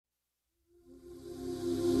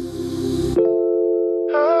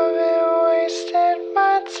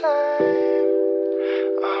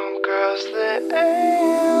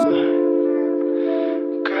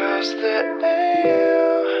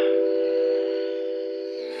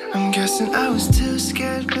I'm guessing I was too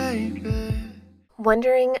scared, baby.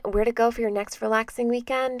 Wondering where to go for your next relaxing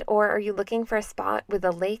weekend, or are you looking for a spot with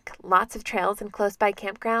a lake, lots of trails, and close-by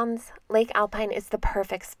campgrounds? Lake Alpine is the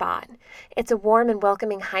perfect spot. It's a warm and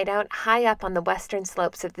welcoming hideout high up on the western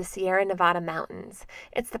slopes of the Sierra Nevada mountains.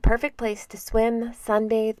 It's the perfect place to swim,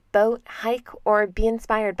 sunbathe, boat, hike, or be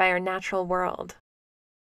inspired by our natural world.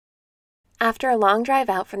 After a long drive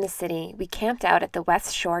out from the city, we camped out at the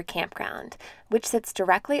West Shore Campground, which sits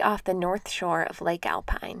directly off the north shore of Lake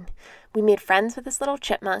Alpine. We made friends with this little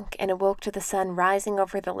chipmunk and awoke to the sun rising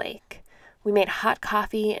over the lake. We made hot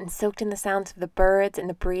coffee and soaked in the sounds of the birds and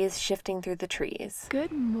the breeze shifting through the trees.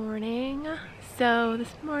 Good morning. So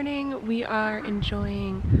this morning we are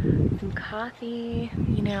enjoying some coffee,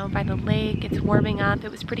 by the lake. It's warming up. It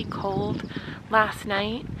was pretty cold last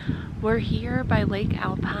night. We're here by Lake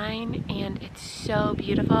Alpine and it's so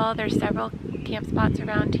beautiful. There's several camp spots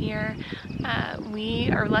around here. We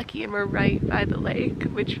are lucky and we're right by the lake,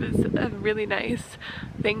 which was a really nice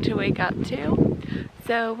thing to wake up to.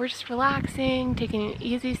 So we're just relaxing, taking it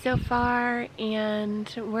easy so far,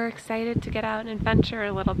 and we're excited to get out and adventure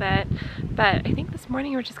a little bit. But I think this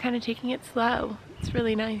morning we're just kind of taking it slow. It's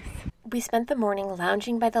really nice. We spent the morning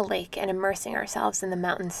lounging by the lake and immersing ourselves in the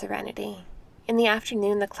mountain serenity. In the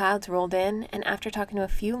afternoon, the clouds rolled in, and after talking to a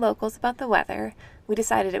few locals about the weather, we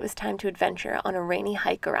decided it was time to adventure on a rainy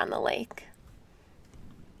hike around the lake.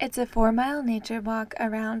 It's a 4-mile nature walk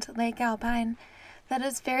around Lake Alpine that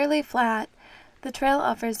is fairly flat. The trail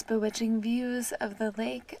offers bewitching views of the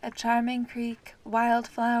lake, a charming creek,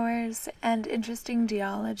 wildflowers, and interesting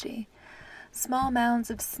geology. Small mounds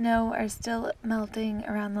of snow are still melting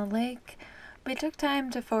around the lake. We took time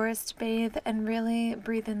to forest bathe and really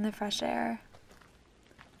breathe in the fresh air.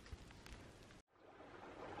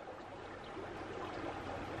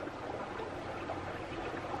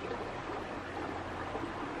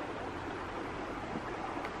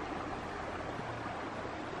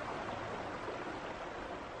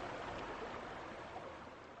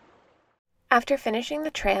 After finishing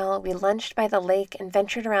the trail, we lunched by the lake and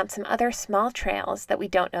ventured around some other small trails that we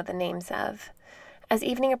don't know the names of. As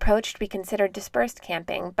evening approached, we considered dispersed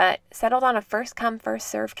camping, but settled on a first-come,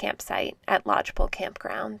 first-served campsite at Lodgepole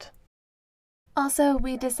Campground. Also,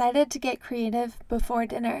 we decided to get creative before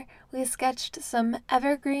dinner. We sketched some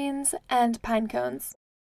evergreens and pine cones.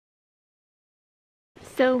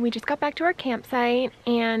 So we just got back to our campsite,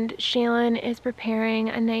 and Shaylin is preparing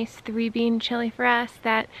a nice 3-bean chili for us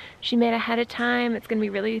that she made ahead of time. It's gonna be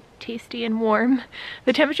really tasty and warm.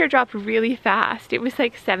 The temperature dropped really fast. It was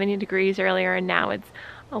like 70 degrees earlier, and now it's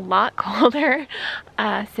a lot colder.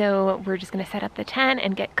 So we're just gonna set up the tent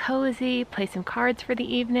and get cozy, play some cards for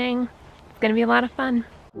the evening. It's gonna be a lot of fun.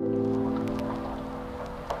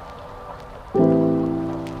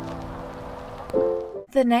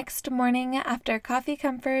 The next morning, after coffee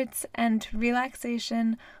comforts and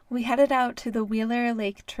relaxation, we headed out to the Wheeler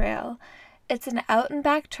Lake Trail. It's an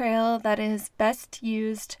out-and-back trail that is best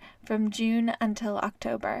used from June until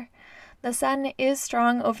October. The sun is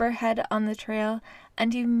strong overhead on the trail,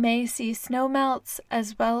 and you may see snowmelts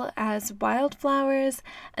as well as wildflowers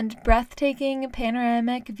and breathtaking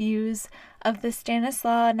panoramic views of the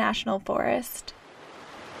Stanislaus National Forest.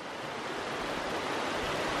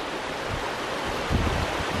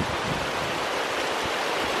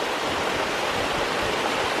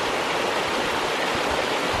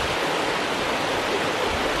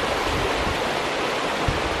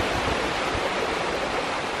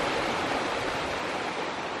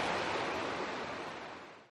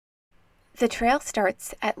 The trail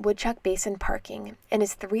starts at Woodchuck Basin Parking and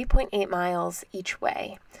is 3.8 miles each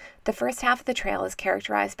way. The first half of the trail is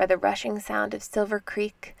characterized by the rushing sound of Silver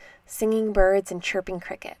Creek, singing birds, and chirping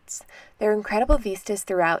crickets. There are incredible vistas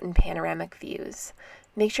throughout and panoramic views.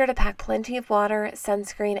 Make sure to pack plenty of water,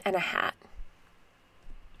 sunscreen, and a hat.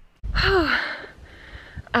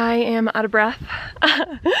 I am out of breath.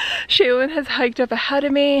 Shaylin has hiked up ahead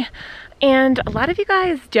of me, and a lot of you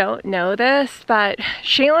guys don't know this, but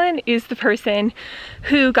Shaylin is the person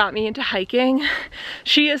who got me into hiking.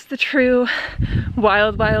 She is the true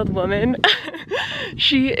wild, wild woman.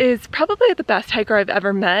 She is probably the best hiker I've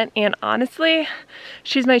ever met, and honestly,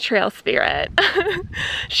 she's my trail spirit.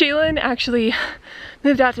 Shaylin actually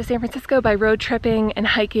moved out to San Francisco by road tripping and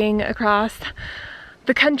hiking across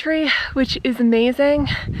the country, which is amazing.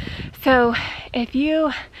 So if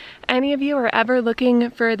any of you are ever looking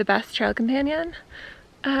for the best trail companion,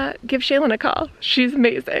 give Shaylin a call. She's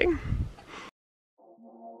amazing.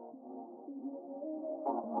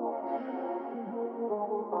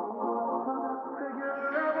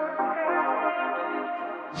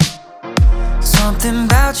 Something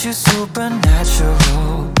about you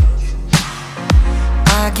supernatural.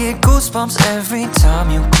 I get goosebumps every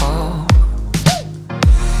time you call.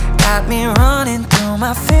 Got me running through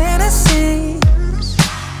my fantasies.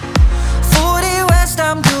 40 west,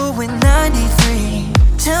 I'm doing 93.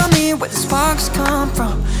 Tell me where the sparks come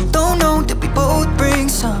from. Don't know, did we both bring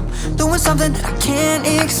some? Doing something that I can't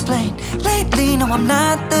explain. Lately, no, I'm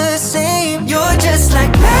not the same. You're just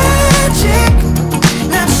like magic.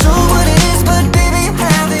 Not sure what it is, but baby, you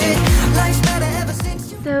have it. Life's better ever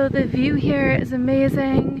since you... So the view here is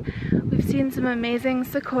amazing. We've seen some amazing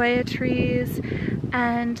sequoia trees,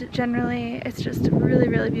 and generally it's just a really,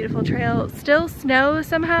 really beautiful trail. Still snow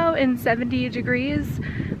somehow in 70 degrees.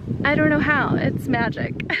 I don't know how. It's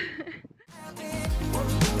magic.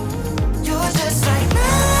 You're just like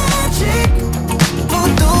magic.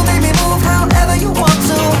 Move through, baby, move however you want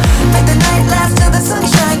to. Make the night last till the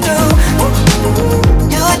sunshine through.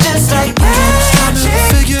 You're just like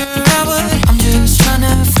magic. Figure out what I'm just trying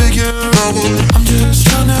to figure out what I'm just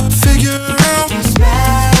trying to figure out. It's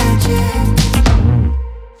magic.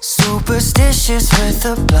 Superstitious with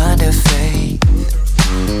a blind of faith.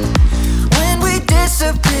 When we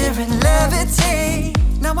disappear and levitate.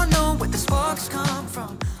 Now I know where the sparks come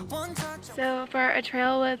from. One touch. So for a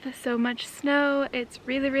trail with so much snow, it's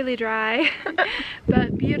really, really dry,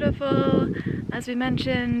 but beautiful. As we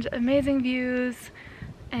mentioned, amazing views,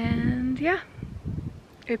 and yeah.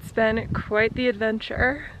 It's been quite the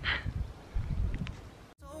adventure.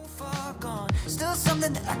 So far gone, still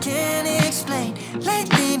something that I can't explain.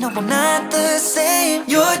 Lately, no, I'm not the same.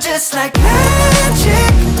 You're just like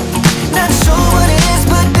magic. Not sure what it is,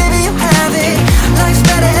 but baby, you have it. Life's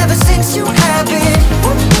better ever since you have it.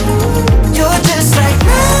 You're just like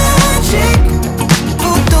magic.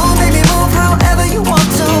 Move through, baby, move however you want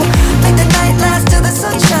to. Make the night last till the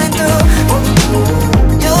sunshine through.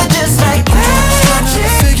 You're just like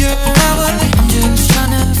magic. Figure out what I'm just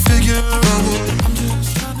trying to figure out what I'm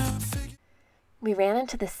just trying to figure. We ran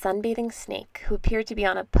into the sunbathing snake, who appeared to be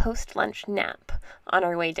on a post-lunch nap on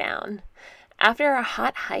our way down. After our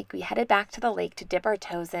hot hike, we headed back to the lake to dip our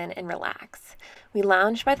toes in and relax. We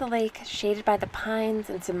lounged by the lake, shaded by the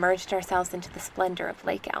pines, and submerged ourselves into the splendor of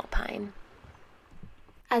Lake Alpine.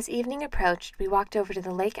 As evening approached, we walked over to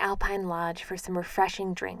the Lake Alpine Lodge for some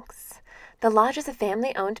refreshing drinks. The lodge is a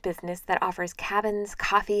family-owned business that offers cabins,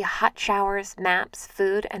 coffee, hot showers, maps,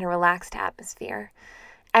 food, and a relaxed atmosphere.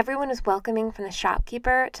 Everyone was welcoming, from the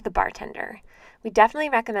shopkeeper to the bartender. We definitely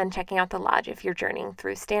recommend checking out the lodge if you're journeying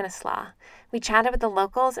through Stanislaus. We chatted with the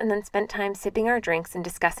locals and then spent time sipping our drinks and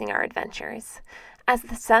discussing our adventures. As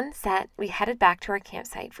the sun set, we headed back to our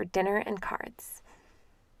campsite for dinner and cards.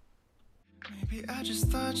 Maybe I just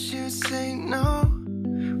thought you'd say no,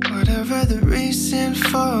 whatever the reason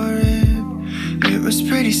for it. It was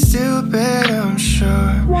pretty stupid, I'm sure.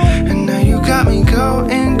 And now you got me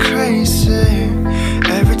going crazy.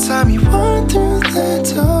 Every time you walk through the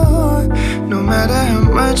door, no matter how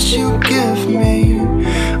much you give me,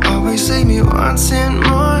 always leave me wanting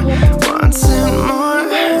more, wanting more.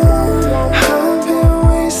 I've been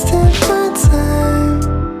wasting my time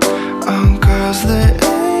on girls that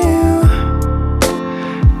ain't you,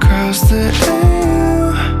 girls that ain't you.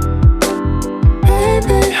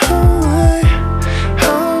 Baby,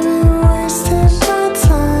 I've been wasting my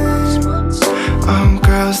time on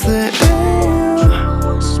girls that ain't you,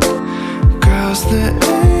 girls that ain't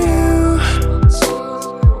you.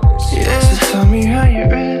 Tell me how you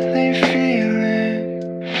really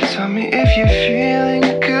feeling. Tell me if you're feeling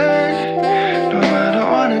good. No, I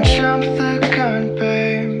don't wanna jump the gun,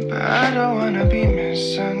 babe, but I don't wanna be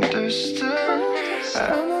misunderstood.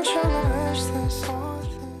 I'm not trying to rush this whole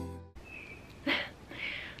thing.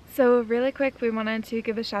 So really quick, we wanted to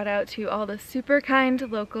give a shout out to all the super kind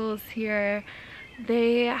locals here.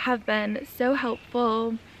 They have been so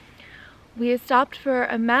helpful. We stopped for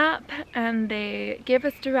a map and they gave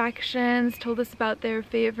us directions, told us about their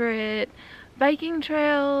favorite biking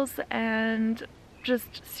trails, and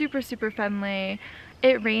just super, super friendly.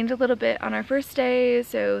 It rained a little bit on our first day,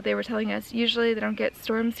 so they were telling us usually they don't get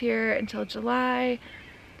storms here until July.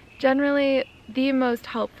 Generally, the most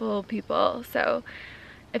helpful people. So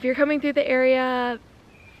if you're coming through the area,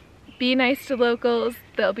 be nice to locals.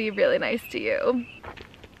 They'll be really nice to you.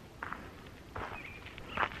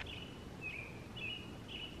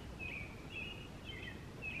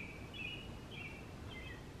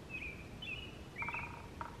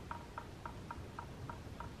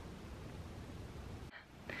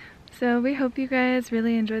 So we hope you guys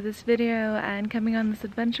really enjoyed this video and coming on this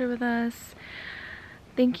adventure with us.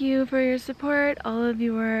 Thank you for your support, all of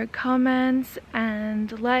your comments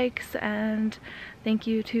and likes, and thank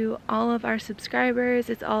you to all of our subscribers.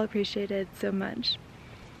 It's all appreciated so much.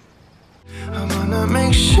 I wanna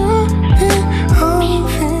make sure it all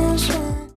feels